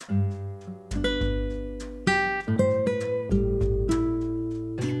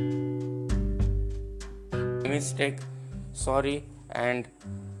mistake, sorry, and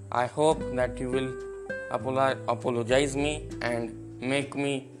I hope that you will apologize me and make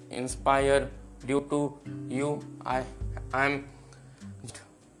me inspire. Due to you, I am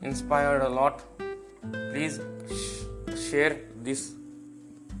inspired a lot. Please share this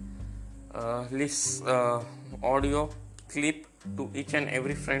audio clip to each and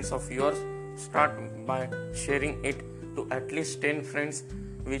every friends of yours. Start by sharing it to at least 10 friends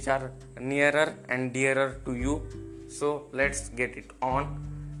which are nearer and dearer to you. So let's get it on.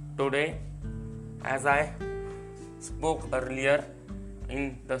 Today, as I spoke earlier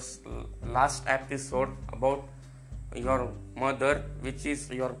in the last episode about your mother, which is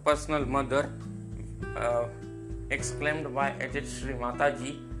your personal mother, exclaimed by Ajit Shri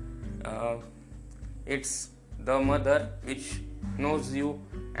Mataji, it's the mother which knows you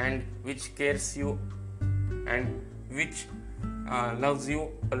and which cares you and which loves you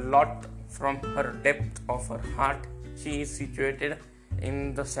a lot from her depth of her heart. She is situated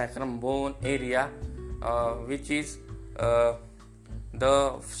in the sacrum bone area, which is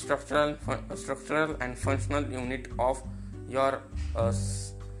the structural and functional unit of your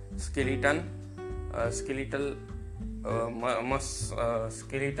skeletal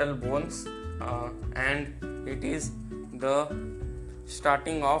bones, and it is the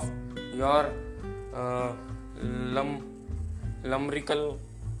starting of your lumbrical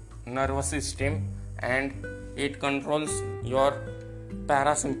nervous system, and it controls your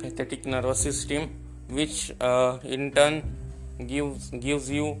parasympathetic nervous system, which in turn gives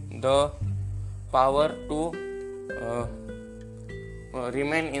you the power to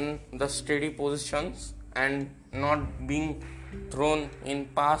remain in the steady positions and not being thrown in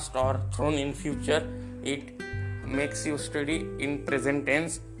past or thrown in future. It makes you steady in present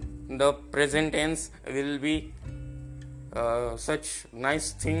tense. The present tense will be such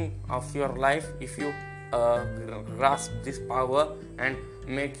nice thing of your life if you grasp this power and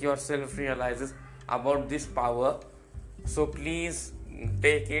make yourself realize about this power. So please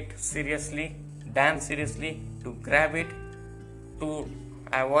take it seriously, damn seriously, to grab it, to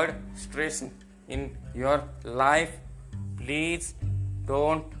avoid stress in your life. Please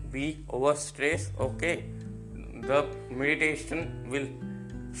don't be overstressed, okay? The meditation will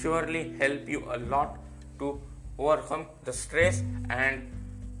surely help you a lot to overcome the stress and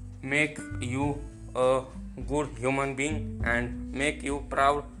make you a good human being and make you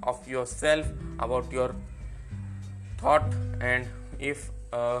proud of yourself about your thought. And if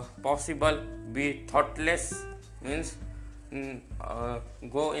possible, be thoughtless, means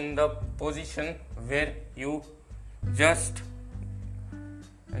go in the position where you just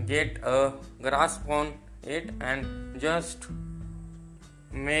get a grasp on it and just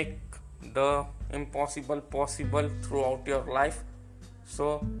make the impossible possible throughout your life.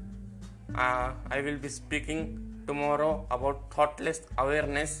 So I will be speaking tomorrow about thoughtless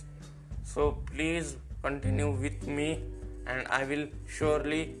awareness. So please continue with me, and I will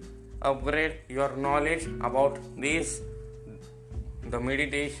surely upgrade your knowledge about this, the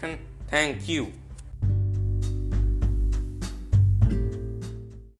meditation. Thank you.